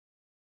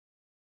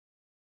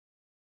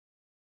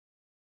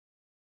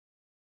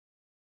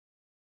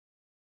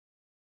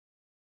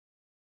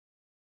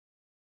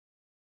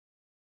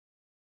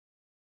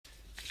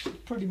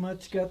pretty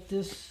much got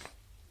this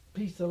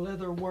piece of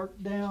leather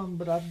worked down,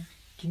 but I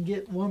can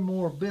get one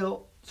more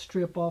belt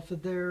strip off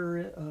of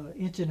there, 1.5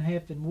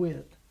 inches in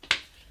width.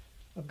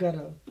 I've got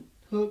a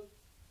hook,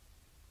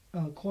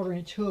 a 1/4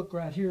 inch hook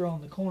right here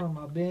on the corner of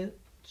my bench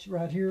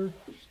right here,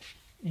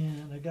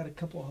 and I got a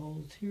couple of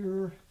holes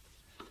here.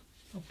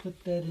 I'll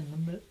put that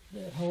in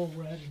that hole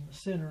right in the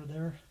center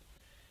there,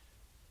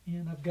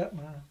 and I've got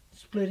my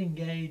splitting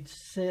gauge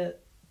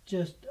set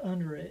just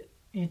under 1.5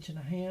 inches.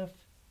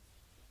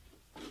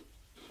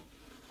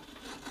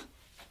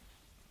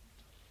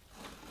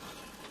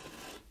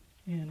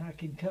 And I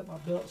can cut my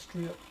belt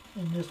strip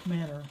in this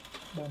manner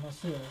by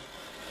myself.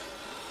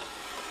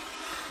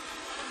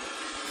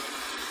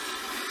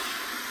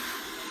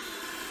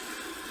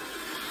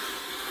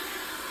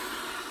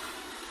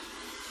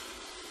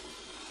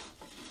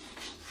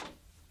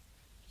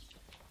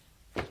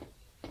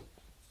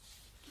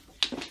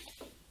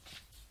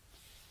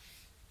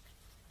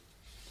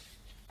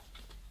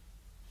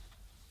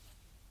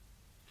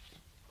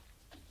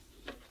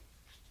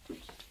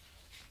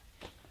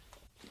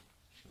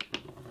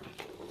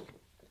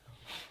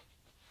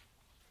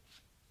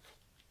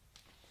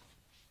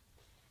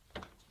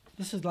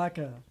 This is like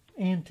a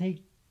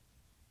antique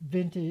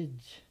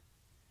vintage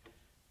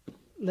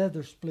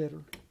leather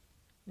splitter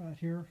right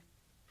here.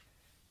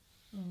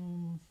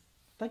 I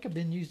think I've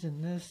been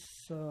using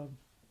this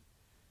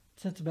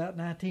since about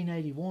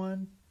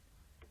 1981,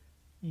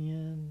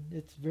 and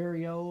it's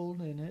very old,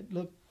 and it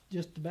looked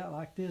just about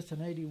like this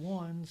in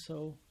 '81,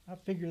 so I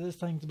figure this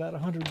thing's about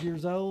 100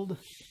 years old,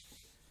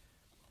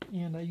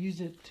 and I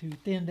use it to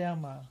thin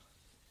down my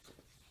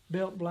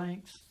belt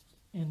blanks.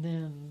 And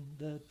then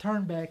the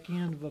turn back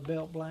end of a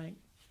belt blank,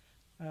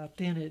 I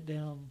thin it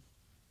down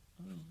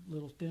a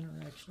little thinner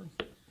actually.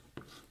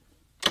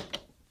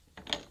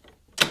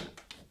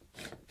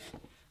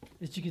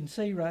 As you can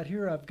see right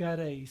here, I've got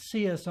a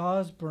CS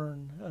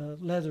Osborne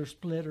leather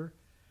splitter,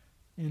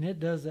 and it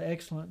does an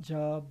excellent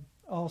job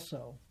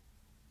also.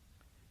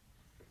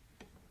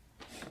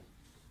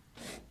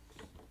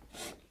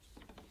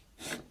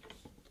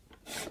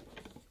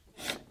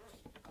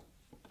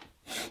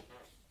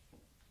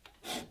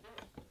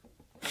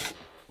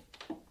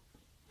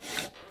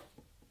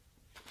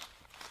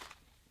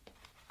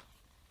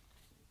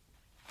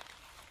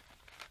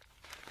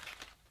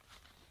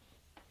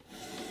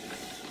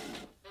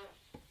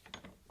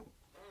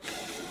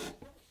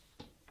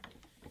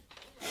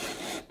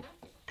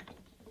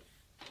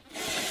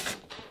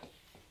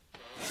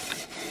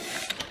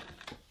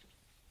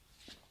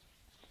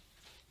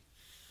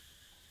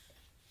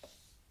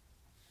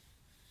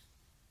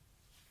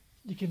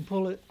 You can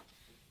pull it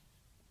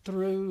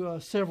through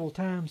several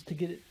times to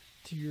get it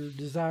to your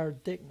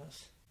desired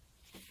thickness.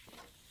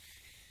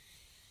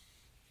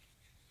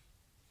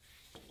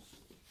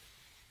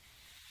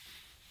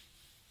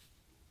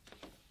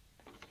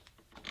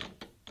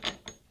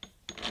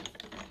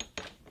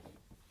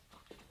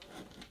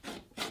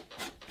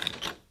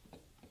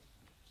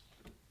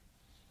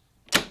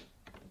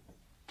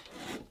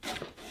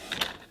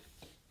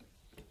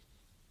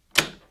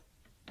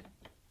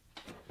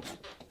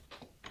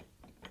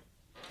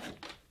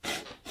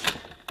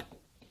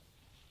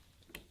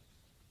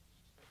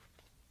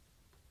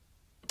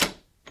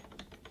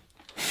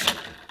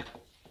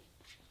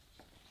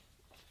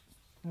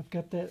 I've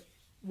got that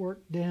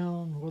worked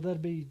down. Well, that'll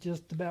be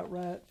just about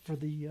right for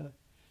the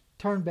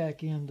turn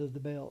back end of the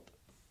belt.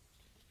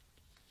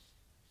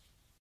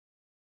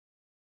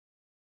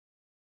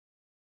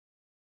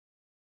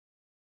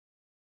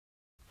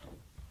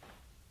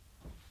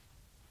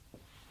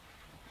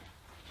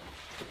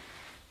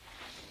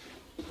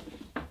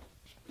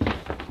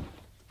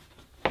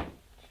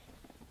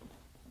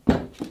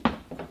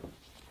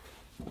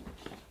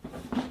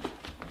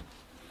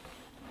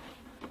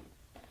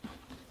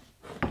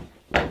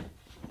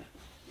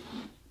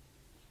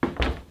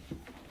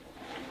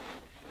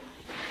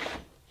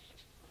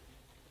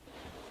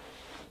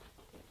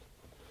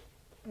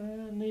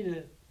 I need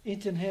an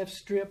 1.5 inch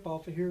strip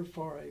off of here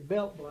for a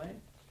belt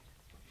blank.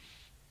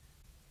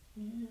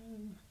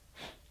 And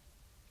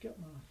got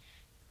my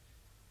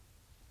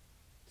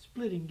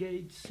splitting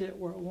gauge set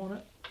where I want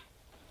it.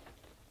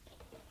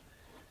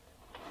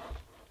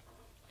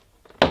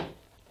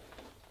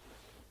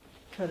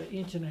 Cut an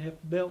 1.5 inch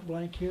belt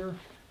blank here.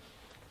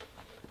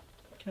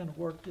 Kind of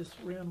work this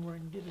around where I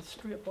can get a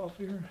strip off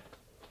here.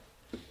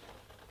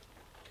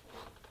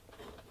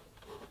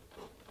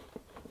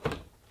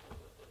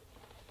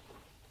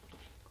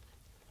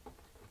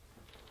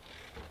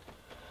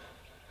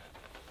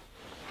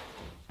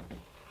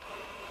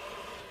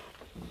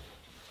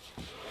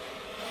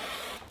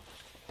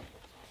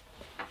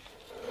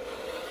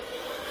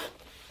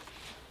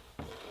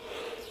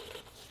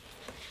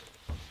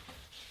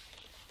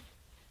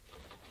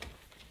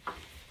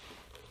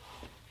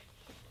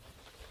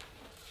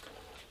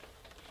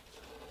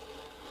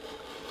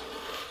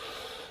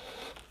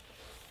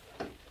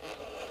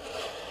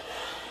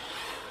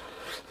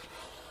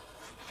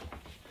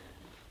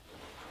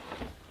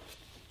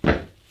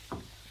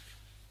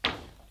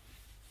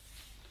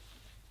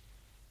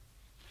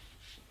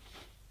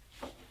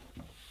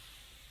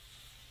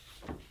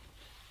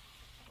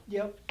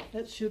 Yep,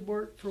 that should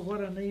work for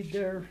what I need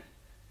there.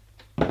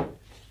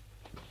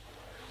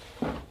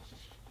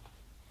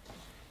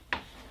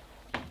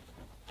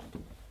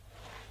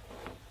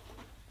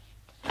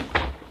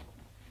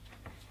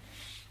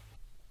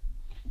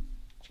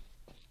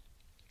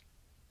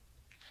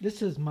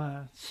 This is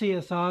my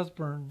CS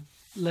Osborne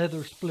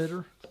Leather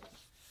Splitter.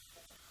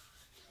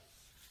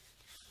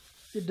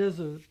 It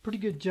does a pretty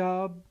good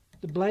job.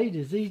 The blade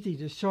is easy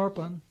to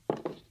sharpen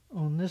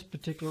on this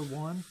particular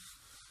one.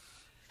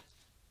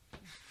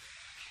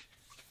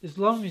 As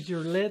long as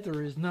your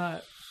leather is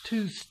not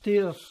too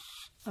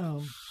stiff,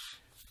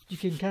 you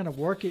can kind of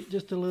work it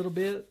just a little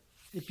bit.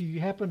 If you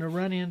happen to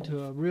run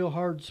into a real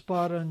hard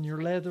spot on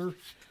your leather,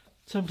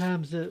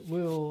 sometimes it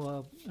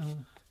will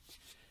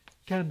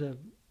kind of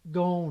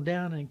go on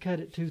down and cut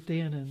it too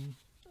thin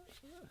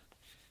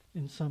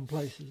in some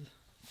places.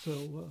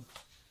 So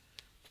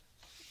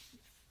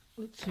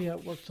let's see how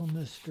it works on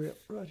this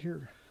strip right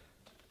here.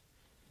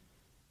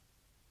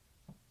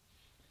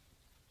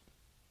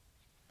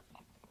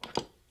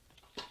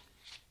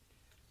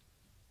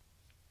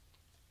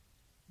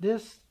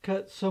 This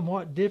cuts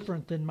somewhat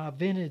different than my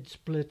vintage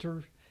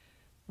splitter.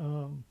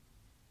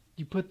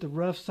 You put the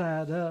rough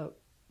side up,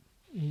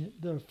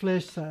 the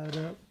flesh side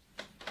up.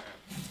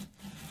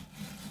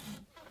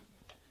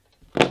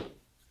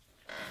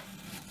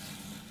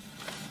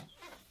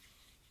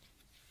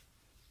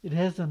 It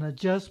has an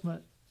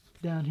adjustment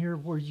down here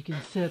where you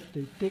can set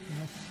the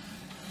thickness.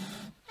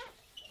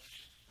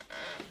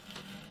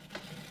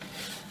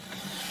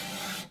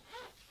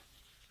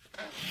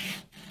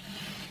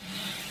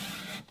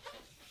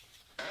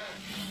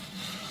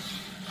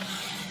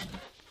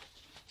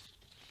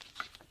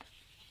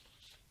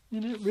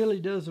 And it really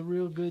does a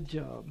real good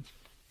job.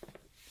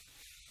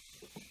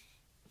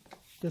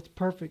 That's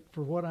perfect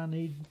for what I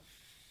need.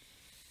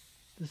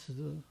 This is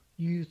a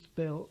youth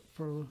belt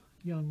for a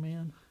young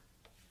man.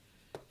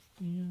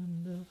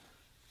 And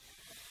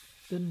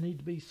doesn't need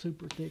to be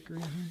super thick or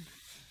anything.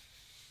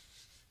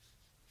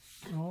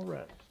 All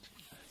right.